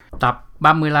Tập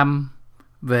 35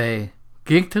 về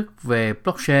kiến thức về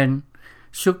blockchain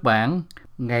xuất bản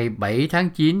ngày 7 tháng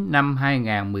 9 năm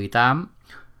 2018.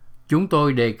 Chúng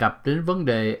tôi đề cập đến vấn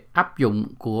đề áp dụng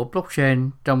của blockchain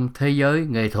trong thế giới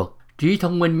nghệ thuật, trí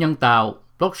thông minh nhân tạo,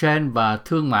 blockchain và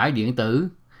thương mại điện tử,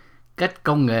 cách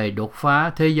công nghệ đột phá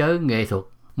thế giới nghệ thuật.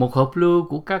 Một hợp lưu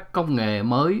của các công nghệ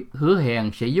mới hứa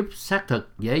hẹn sẽ giúp xác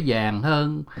thực dễ dàng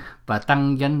hơn và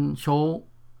tăng doanh số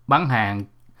bán hàng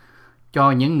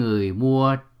cho những người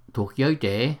mua thuộc giới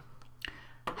trẻ.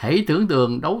 Hãy tưởng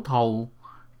tượng đấu thầu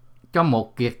cho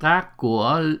một kiệt tác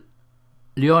của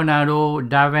Leonardo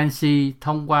da Vinci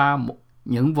thông qua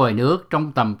những vòi nước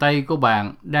trong tầm tay của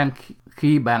bạn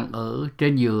khi bạn ở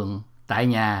trên giường tại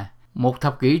nhà. Một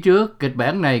thập kỷ trước, kịch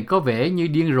bản này có vẻ như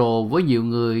điên rồ với nhiều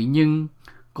người, nhưng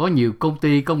có nhiều công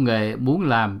ty công nghệ muốn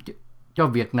làm cho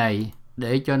việc này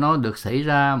để cho nó được xảy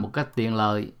ra một cách tiện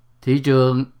lợi. Thị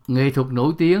trường nghệ thuật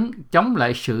nổi tiếng chống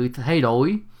lại sự thay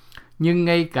đổi, nhưng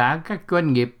ngay cả các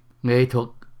doanh nghiệp nghệ thuật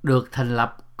được thành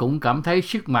lập cũng cảm thấy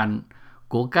sức mạnh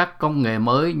của các công nghệ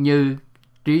mới như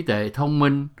trí tuệ thông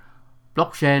minh,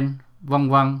 blockchain,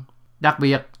 v.v. Đặc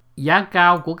biệt, giá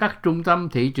cao của các trung tâm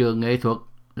thị trường nghệ thuật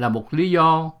là một lý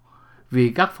do vì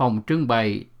các phòng trưng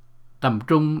bày tầm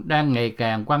trung đang ngày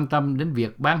càng quan tâm đến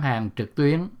việc bán hàng trực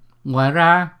tuyến. Ngoài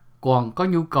ra, còn có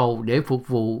nhu cầu để phục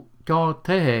vụ cho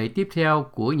thế hệ tiếp theo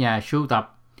của nhà sưu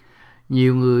tập.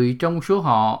 Nhiều người trong số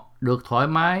họ được thoải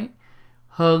mái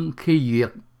hơn khi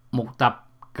duyệt một tập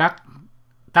các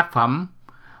tác phẩm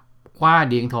qua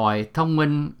điện thoại thông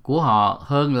minh của họ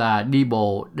hơn là đi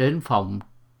bộ đến phòng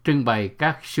trưng bày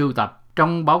các sưu tập.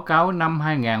 Trong báo cáo năm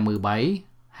 2017,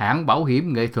 hãng bảo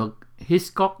hiểm nghệ thuật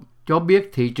Hiscox cho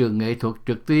biết thị trường nghệ thuật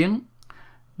trực tuyến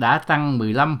đã tăng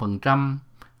 15%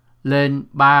 lên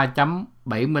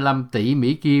 3.75 tỷ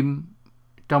Mỹ Kim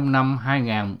trong năm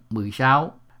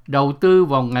 2016. Đầu tư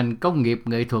vào ngành công nghiệp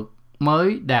nghệ thuật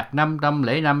mới đạt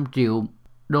 505 triệu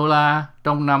đô la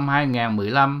trong năm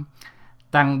 2015,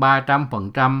 tăng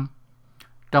 300%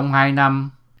 trong 2 năm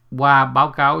qua báo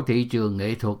cáo thị trường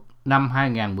nghệ thuật năm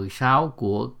 2016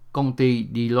 của công ty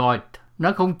Deloitte.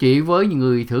 Nó không chỉ với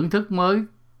người thưởng thức mới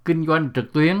kinh doanh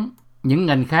trực tuyến, những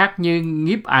ngành khác như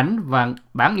nhiếp ảnh và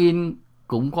bản in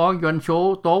cũng có doanh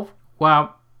số tốt qua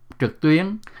trực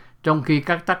tuyến, trong khi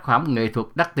các tác phẩm nghệ thuật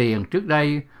đắt tiền trước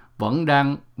đây vẫn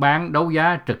đang bán đấu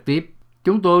giá trực tiếp.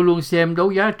 Chúng tôi luôn xem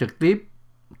đấu giá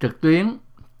trực tuyến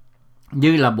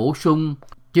như là bổ sung,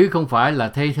 chứ không phải là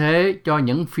thay thế cho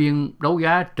những phiên đấu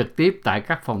giá trực tiếp tại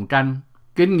các phòng tranh.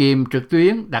 Kinh nghiệm trực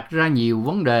tuyến đặt ra nhiều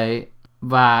vấn đề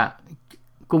và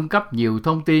cung cấp nhiều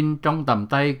thông tin trong tầm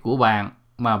tay của bạn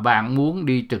mà bạn muốn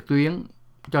đi trực tuyến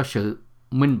cho sự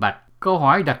minh bạch. Câu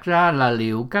hỏi đặt ra là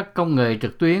liệu các công nghệ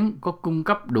trực tuyến có cung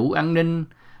cấp đủ an ninh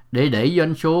để đẩy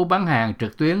doanh số bán hàng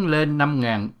trực tuyến lên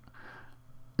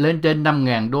trên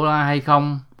 5.000 đô la hay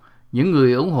không? Những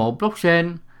người ủng hộ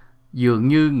blockchain dường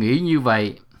như nghĩ như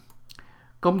vậy.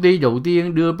 Công ty đầu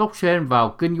tiên đưa blockchain vào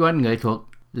kinh doanh nghệ thuật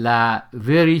là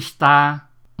Veristar,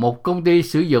 một công ty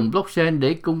sử dụng blockchain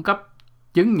để cung cấp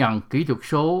chứng nhận kỹ thuật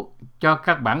số cho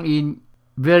các bản in.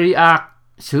 Veriarch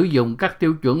sử dụng các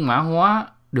tiêu chuẩn mã hóa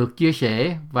được chia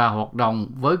sẻ và hoạt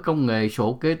động với công nghệ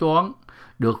sổ kế toán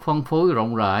được phân phối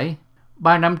rộng rãi.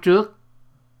 3 năm trước,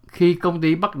 khi công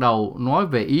ty bắt đầu nói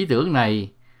về ý tưởng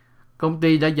này, công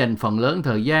ty đã dành phần lớn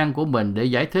thời gian của mình để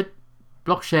giải thích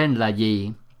blockchain là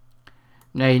gì.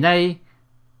 Ngày nay,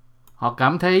 họ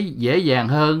cảm thấy dễ dàng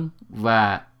hơn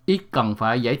và ít cần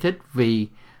phải giải thích vì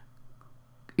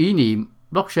ý niệm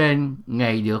blockchain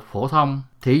ngày được phổ thông.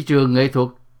 Thị trường nghệ thuật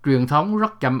truyền thống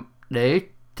rất chậm để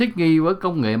thích nghi với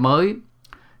công nghệ mới,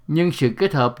 nhưng sự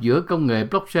kết hợp giữa công nghệ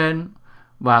blockchain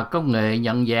và công nghệ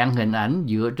nhận dạng hình ảnh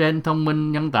dựa trên thông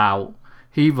minh nhân tạo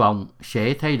hy vọng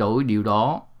sẽ thay đổi điều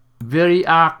đó.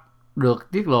 Veriarch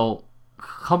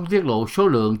không tiết lộ số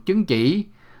lượng chứng chỉ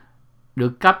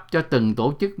được cấp cho từng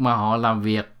tổ chức mà họ làm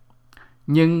việc,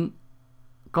 nhưng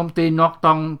công ty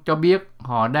Norton cho biết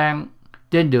họ đang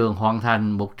trên đường hoàn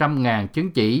thành 100.000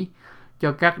 chứng chỉ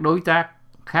cho các đối tác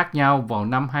khác nhau vào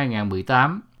năm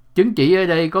 2018. Chứng chỉ ở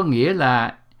đây có nghĩa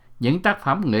là những tác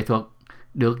phẩm nghệ thuật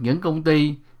được những công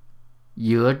ty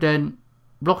dựa trên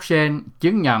blockchain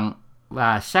chứng nhận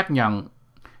và xác nhận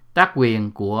tác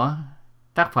quyền của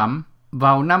tác phẩm.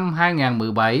 Vào năm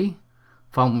 2017,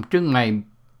 phòng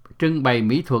trưng bày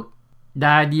mỹ thuật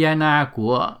Da Diana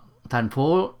của thành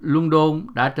phố London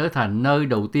đã trở thành nơi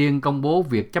đầu tiên công bố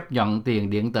việc chấp nhận tiền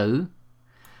điện tử.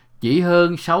 Chỉ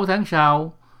hơn 6 tháng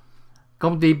sau,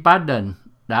 công ty Baden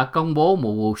đã công bố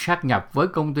một vụ sát nhập với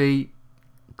công ty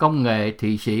công nghệ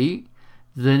Thụy Sĩ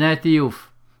The Native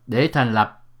để thành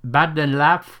lập Baden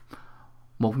Labs,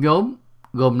 một nhóm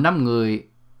gồm 5 người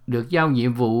được giao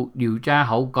nhiệm vụ điều tra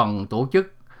hậu cần tổ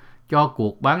chức cho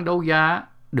cuộc bán đấu giá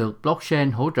được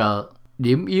blockchain hỗ trợ.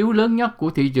 Điểm yếu lớn nhất của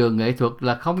thị trường nghệ thuật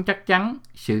là không chắc chắn,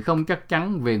 sự không chắc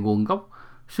chắn về nguồn gốc,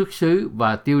 xuất xứ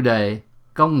và tiêu đề.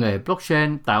 Công nghệ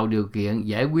blockchain tạo điều kiện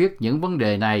giải quyết những vấn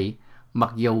đề này,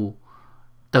 mặc dù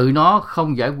tự nó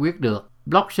không giải quyết được.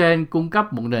 Blockchain cung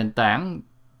cấp một nền tảng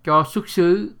cho xuất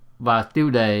xứ và tiêu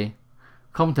đề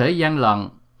không thể gian lận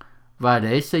và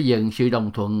để xây dựng sự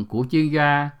đồng thuận của chuyên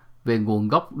gia về nguồn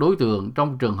gốc đối tượng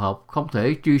trong trường hợp không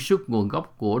thể truy xuất nguồn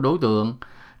gốc của đối tượng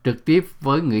trực tiếp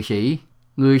với nghệ sĩ.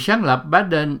 Người sáng lập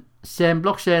Baden xem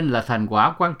blockchain là thành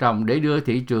quả quan trọng để đưa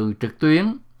thị trường trực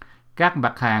tuyến các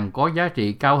mặt hàng có giá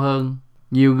trị cao hơn.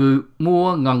 Nhiều người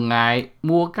mua ngần ngại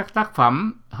mua các tác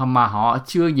phẩm mà họ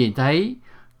chưa nhìn thấy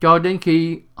cho đến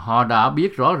khi họ đã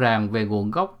biết rõ ràng về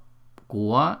nguồn gốc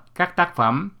của các tác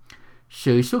phẩm.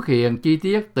 Sự xuất hiện chi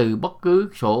tiết từ bất cứ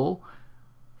sổ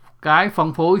cái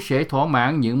phân phối sẽ thỏa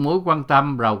mãn những mối quan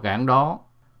tâm rào cản đó.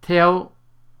 Theo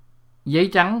giấy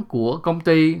trắng của công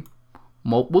ty,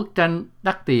 một bức tranh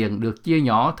đắt tiền được chia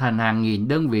nhỏ thành hàng nghìn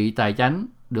đơn vị tài chánh,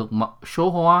 được số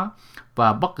hóa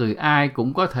và bất cứ ai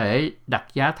cũng có thể đặt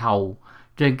giá thầu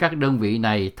trên các đơn vị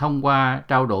này thông qua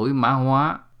trao đổi mã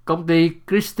hóa. Công ty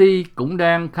Christie cũng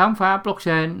đang khám phá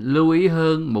blockchain, lưu ý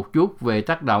hơn một chút về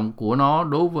tác động của nó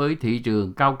đối với thị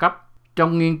trường cao cấp.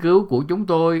 Trong nghiên cứu của chúng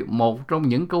tôi, một trong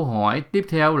những câu hỏi tiếp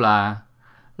theo là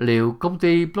liệu công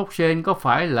ty blockchain có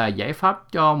phải là giải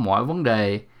pháp cho mọi vấn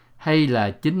đề hay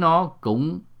là chính nó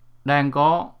cũng đang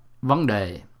có vấn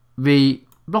đề? Vì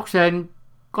blockchain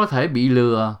có thể bị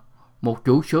lừa, một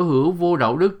chủ sở hữu vô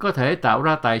đạo đức có thể tạo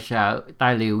ra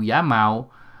tài liệu giả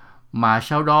mạo mà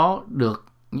sau đó được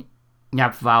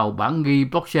nhập vào bản ghi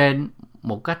blockchain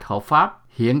một cách hợp pháp.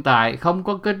 Hiện tại không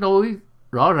có kết nối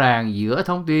rõ ràng giữa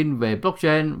thông tin về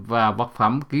blockchain và vật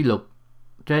phẩm kỷ lục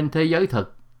trên thế giới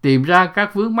thực. Tìm ra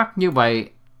các vướng mắc như vậy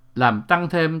làm tăng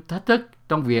thêm thách thức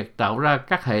trong việc tạo ra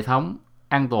các hệ thống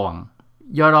an toàn.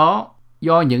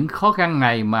 Do những khó khăn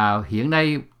này mà hiện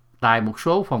nay tại một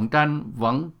số phòng tranh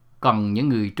vẫn cần những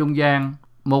người trung gian.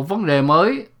 Một vấn đề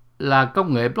mới là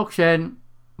công nghệ blockchain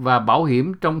và bảo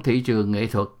hiểm trong thị trường nghệ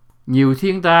thuật. Nhiều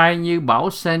thiên tai như bão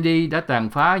Sandy đã tàn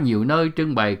phá nhiều nơi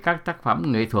trưng bày các tác phẩm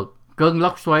nghệ thuật. Cơn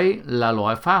lốc xoáy là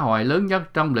loại phá hoại lớn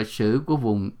nhất trong lịch sử của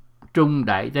vùng Trung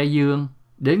Đại Tây Dương.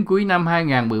 Đến cuối năm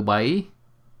 2017,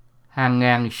 hàng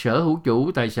ngàn sở hữu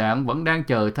chủ tài sản vẫn đang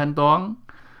chờ thanh toán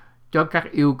cho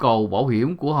các yêu cầu bảo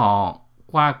hiểm của họ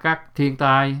qua các thiên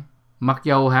tai. Mặc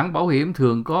dầu hãng bảo hiểm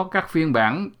thường có các phiên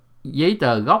bản giấy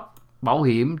tờ gốc bảo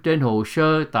hiểm trên hồ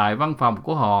sơ tại văn phòng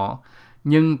của họ,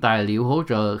 nhưng tài liệu hỗ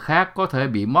trợ khác có thể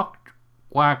bị mất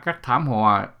qua các thảm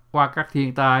họa, qua các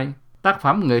thiên tai. Tác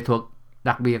phẩm nghệ thuật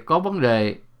đặc biệt có vấn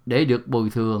đề để được bồi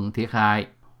thường thiệt hại.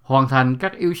 Hoàn thành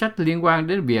các yêu sách liên quan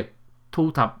đến việc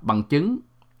thu thập bằng chứng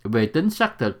về tính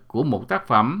xác thực của một tác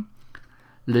phẩm,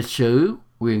 lịch sử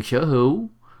quyền sở hữu,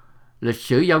 lịch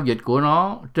sử giao dịch của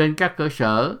nó trên các cơ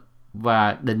sở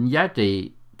và định giá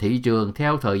trị thị trường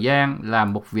theo thời gian là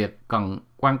một việc cần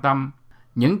quan tâm.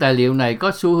 Những tài liệu này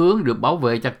có xu hướng được bảo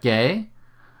vệ chặt chẽ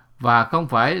và không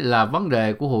phải là vấn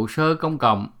đề của hồ sơ công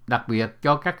cộng, đặc biệt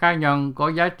cho các cá nhân có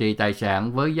giá trị tài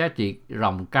sản với giá trị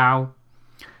ròng cao.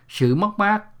 Sự mất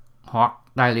mát hoặc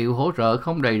tài liệu hỗ trợ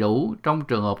không đầy đủ trong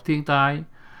trường hợp thiên tai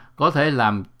có thể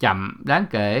làm chậm đáng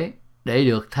kể để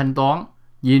được thanh toán.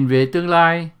 Nhìn về tương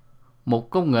lai, một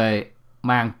công nghệ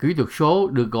màng kỹ thuật số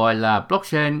được gọi là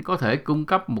blockchain có thể cung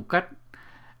cấp một cách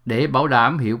để bảo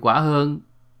đảm hiệu quả hơn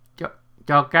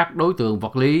cho các đối tượng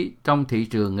vật lý trong thị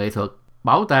trường nghệ thuật.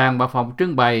 Bảo tàng và phòng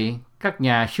trưng bày, các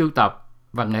nhà sưu tập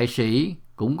và nghệ sĩ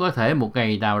cũng có thể một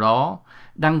ngày nào đó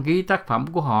đăng ký tác phẩm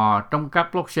của họ trong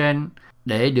các blockchain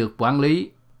để được quản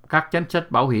lý các chính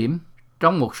sách bảo hiểm.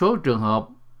 Trong một số trường hợp,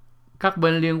 các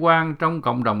bên liên quan trong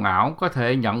cộng đồng ảo có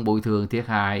thể nhận bồi thường thiệt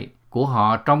hại của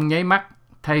họ trong nháy mắt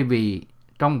thay vì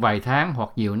trong vài tháng hoặc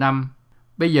nhiều năm.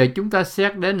 Bây giờ chúng ta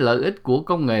xét đến lợi ích của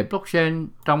công nghệ blockchain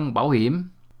trong bảo hiểm.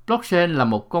 Blockchain là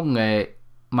một công nghệ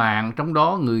mạng, trong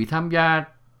đó người tham gia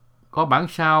có bản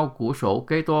sao của sổ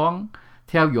kế toán,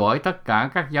 theo dõi tất cả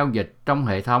các giao dịch trong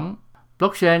hệ thống.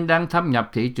 Blockchain đang thâm nhập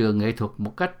thị trường nghệ thuật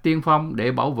một cách tiên phong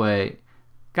để bảo vệ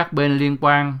các bên liên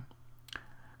quan.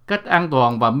 Cách an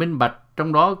toàn và minh bạch,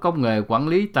 trong đó công nghệ quản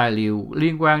lý tài liệu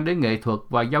liên quan đến nghệ thuật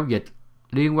và giao dịch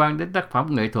liên quan đến tác phẩm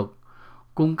nghệ thuật,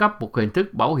 cung cấp một hình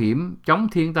thức bảo hiểm chống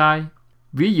thiên tai.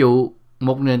 Ví dụ,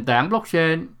 một nền tảng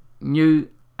blockchain như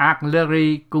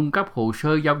Arclery cung cấp hồ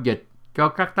sơ giao dịch cho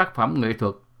các tác phẩm nghệ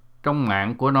thuật trong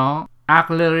mạng của nó.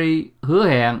 Arclery hứa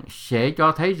hẹn sẽ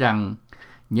cho thấy rằng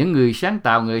Những người sáng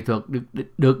tạo nghệ thuật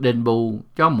được đền bù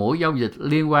cho mỗi giao dịch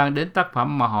liên quan đến tác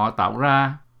phẩm mà họ tạo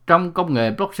ra. Trong công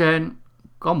nghệ blockchain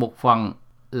có một phần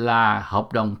là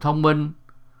hợp đồng thông minh.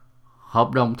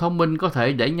 Hợp đồng thông minh có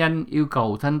thể đẩy nhanh yêu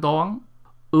cầu thanh toán.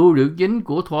 Ưu điểm chính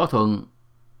của thỏa thuận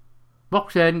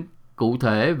blockchain cụ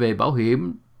thể về bảo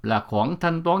hiểm là khoản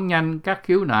thanh toán nhanh các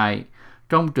khiếu nại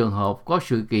trong trường hợp có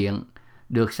sự kiện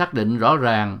được xác định rõ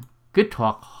ràng, kích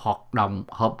hoạt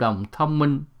hợp đồng thông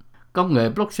minh. Công nghệ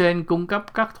blockchain cung cấp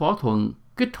các thỏa thuận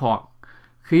kích hoạt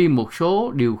khi một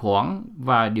số điều khoản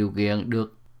và điều kiện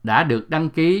đã được đăng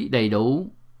ký đầy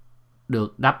đủ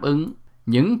được đáp ứng.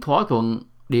 Những thỏa thuận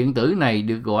điện tử này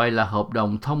được gọi là hợp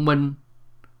đồng thông minh.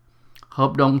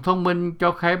 Hợp đồng thông minh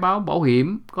cho khai báo bảo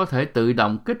hiểm có thể tự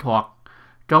động kích hoạt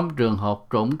trong trường hợp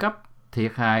trộm cắp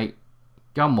thiệt hại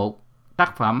cho một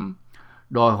tác phẩm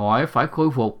đòi hỏi phải khôi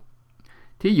phục.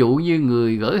 Thí dụ như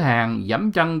người gửi hàng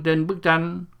giẫm chân trên bức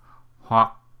tranh, hoặc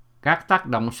các tác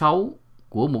động xấu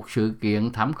của một sự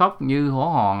kiện thảm khốc như hỏa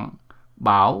hoạn,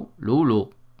 bão, lũ lụt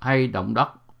hay động đất.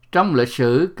 Trong lịch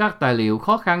sử, các tài liệu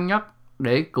khó khăn nhất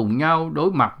để cùng nhau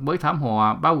đối mặt với thảm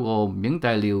họa bao gồm những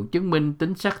tài liệu chứng minh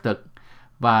tính xác thực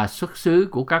và xuất xứ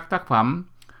của các tác phẩm,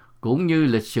 cũng như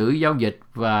lịch sử giao dịch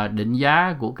và định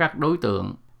giá của các đối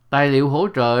tượng. Tài liệu hỗ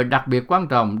trợ đặc biệt quan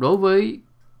trọng đối với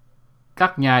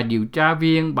các nhà điều tra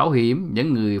viên bảo hiểm,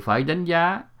 những người phải đánh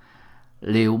giá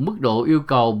liệu mức độ yêu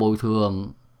cầu bồi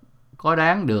thường có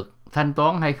đáng được thanh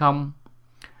toán hay không.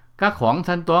 Các khoản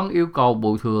thanh toán yêu cầu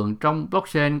bồi thường trong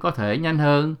blockchain có thể nhanh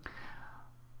hơn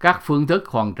các phương thức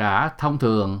hoàn trả thông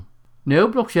thường. Nếu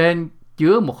blockchain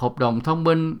chứa một hợp đồng thông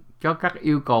minh cho các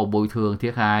yêu cầu bồi thường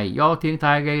thiệt hại do thiên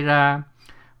tai gây ra,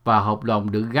 và hợp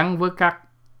đồng được gắn với các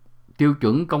tiêu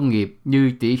chuẩn công nghiệp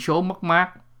như tỷ số mất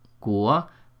mát của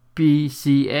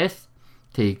PCS,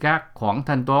 thì các khoản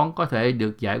thanh toán có thể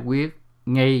được giải quyết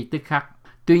ngay tức khắc.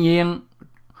 Tuy nhiên,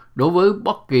 đối với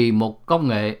bất kỳ một công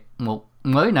nghệ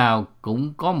mới nào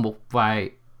cũng có một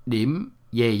vài điểm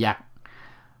dè dặt.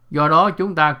 Do đó,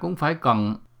 chúng ta cũng phải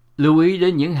cần lưu ý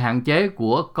đến những hạn chế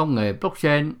của công nghệ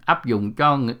blockchain áp dụng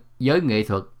cho giới nghệ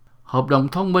thuật. Hợp đồng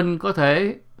thông minh có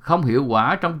thể không hiệu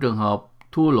quả trong trường hợp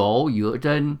thua lỗ dựa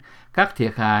trên các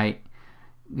thiệt hại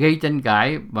gây tranh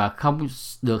cãi và không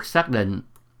được xác định.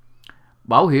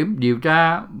 Bảo hiểm điều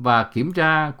tra và kiểm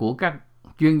tra của các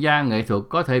chuyên gia nghệ thuật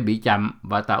có thể bị chậm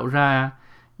và tạo ra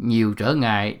nhiều trở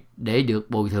ngại để được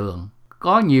bồi thường.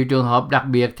 Có nhiều trường hợp đặc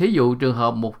biệt, thí dụ trường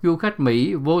hợp một du khách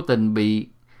Mỹ vô tình bị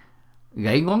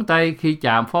gãy ngón tay khi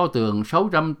chạm pho tượng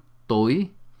 600 tuổi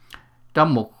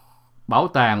trong một bảo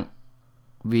tàng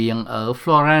viện ở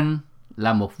Florence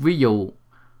là một ví dụ.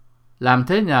 Làm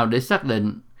thế nào để xác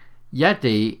định giá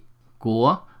trị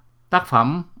của tác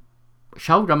phẩm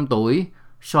 600 tuổi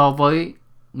so với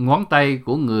ngón tay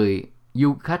của người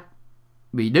du khách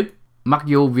bị đứt? Mặc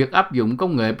dù việc áp dụng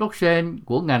công nghệ blockchain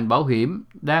của ngành bảo hiểm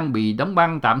đang bị đóng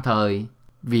băng tạm thời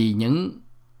vì những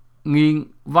nghi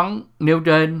vấn nêu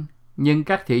trên, nhưng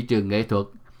các thị trường nghệ thuật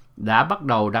đã bắt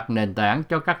đầu đặt nền tảng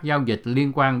cho các giao dịch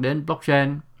liên quan đến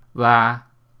blockchain, và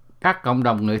các cộng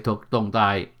đồng nghệ thuật tồn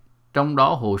tại, trong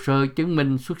đó hồ sơ chứng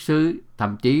minh xuất xứ,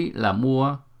 thậm chí là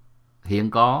mua hiện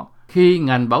có. Khi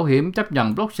ngành bảo hiểm chấp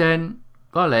nhận blockchain,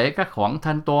 có lẽ các khoản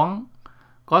thanh toán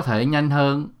có thể nhanh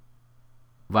hơn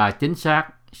và chính xác,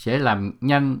 sẽ làm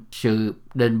nhanh sự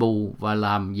đền bù và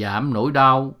làm giảm nỗi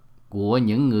đau của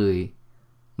những người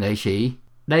nghệ sĩ.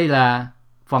 Đây là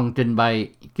phần trình bày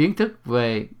kiến thức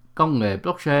về công nghệ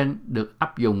blockchain được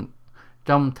áp dụng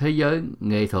trong thế giới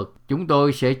nghệ thuật. Chúng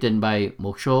tôi sẽ trình bày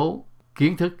một số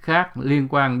kiến thức khác liên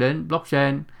quan đến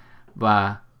blockchain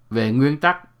và về nguyên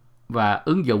tắc và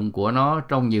ứng dụng của nó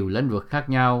trong nhiều lĩnh vực khác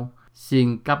nhau.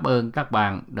 Xin cảm ơn các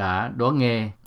bạn đã đón nghe.